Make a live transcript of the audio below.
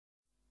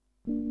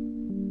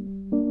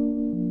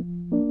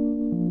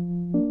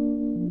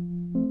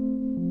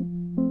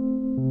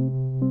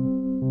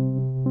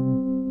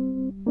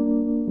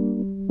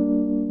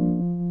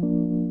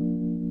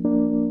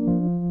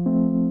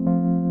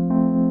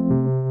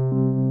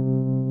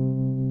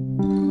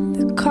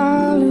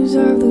colors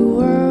of the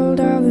world,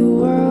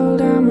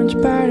 how much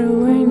brighter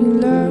when you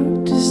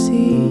look to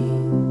see.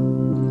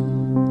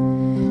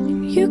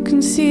 And you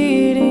can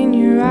see it in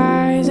your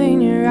eyes,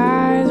 when you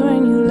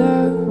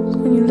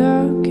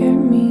look at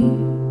me.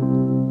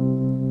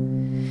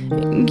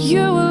 And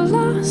you were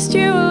lost,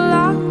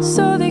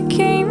 so they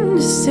came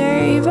to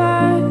save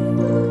us.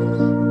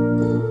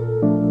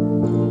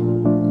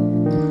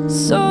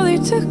 So they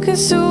took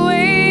us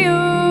away,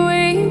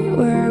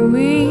 where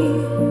we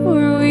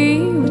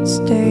would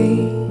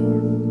stay.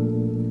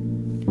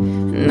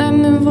 And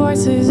then the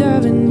voices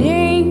of an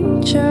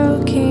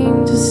angel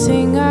came to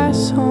sing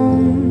us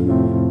home.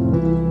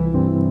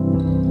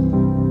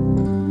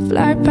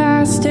 Fly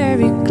past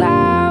every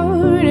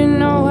cloud and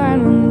no one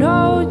will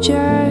know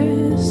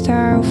just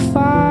how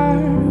far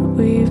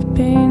we've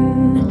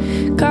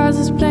been. 'Cause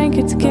this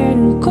blanket's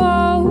getting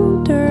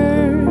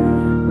colder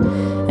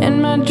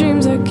and my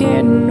dreams are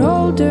getting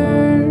older.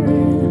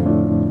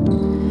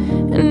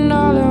 And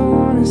all I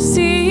wanna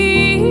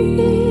see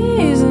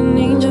is an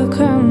angel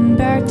coming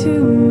back to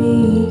me.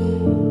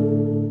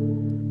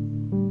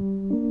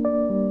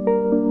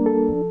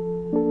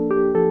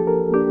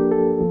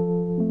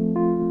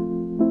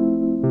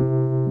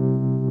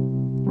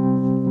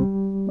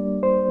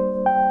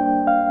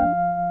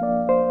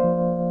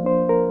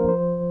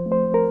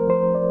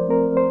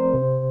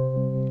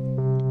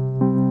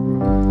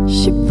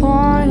 She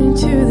pointed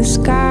to the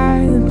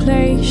sky, the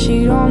place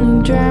she'd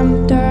only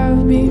dreamt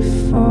of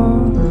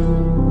before,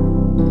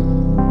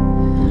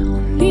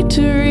 only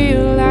to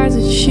realize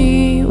that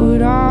she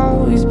would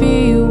always be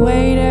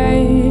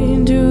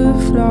weighted to the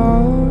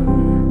floor.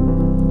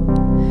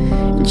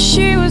 And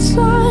she was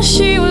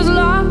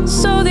lost,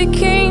 so they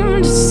came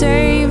to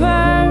save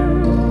her.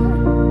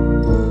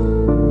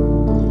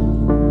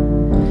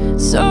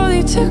 So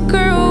they took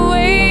her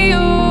away,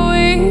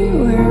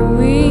 where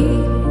we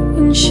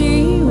and she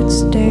would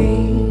stay.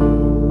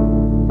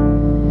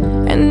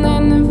 And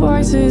then the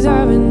voices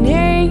of an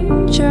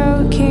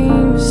angel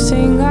came to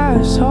sing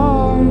us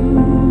home.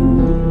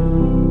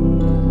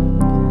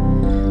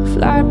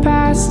 Fly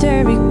past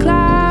every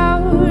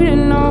cloud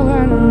and no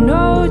one will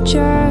know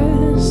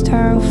just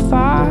how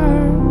far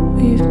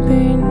we've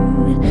been.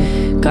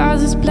 'Cause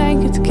this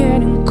blanket's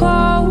getting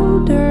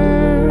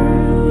colder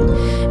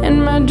and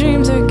my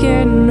dreams are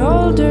getting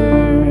older.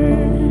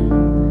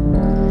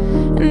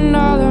 And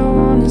all I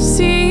wanna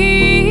see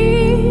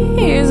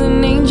is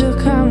an angel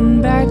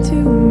coming back to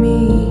me.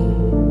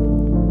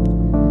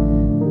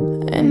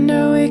 And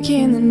I wake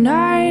in the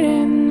night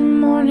and the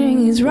morning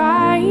is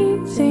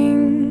rising.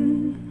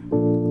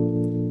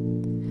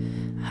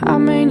 How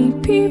many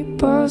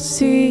people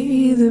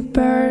see the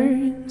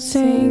birds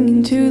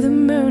singing to the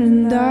moon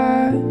and the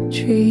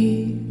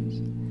trees?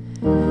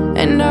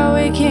 And I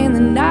wake in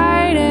the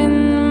night and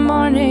the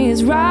morning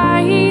is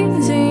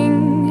rising.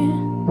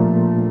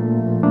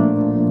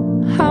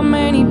 How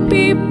many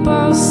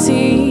people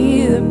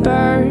see the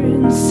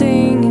birds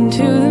singing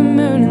to the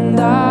moon and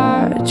the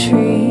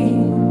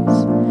trees?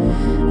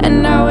 And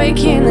I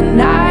wake in the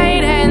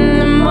night and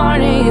the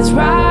morning is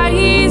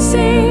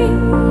rising.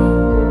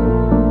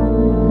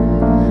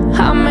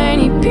 How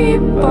many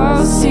people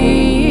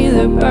see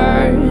the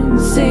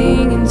birds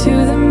singing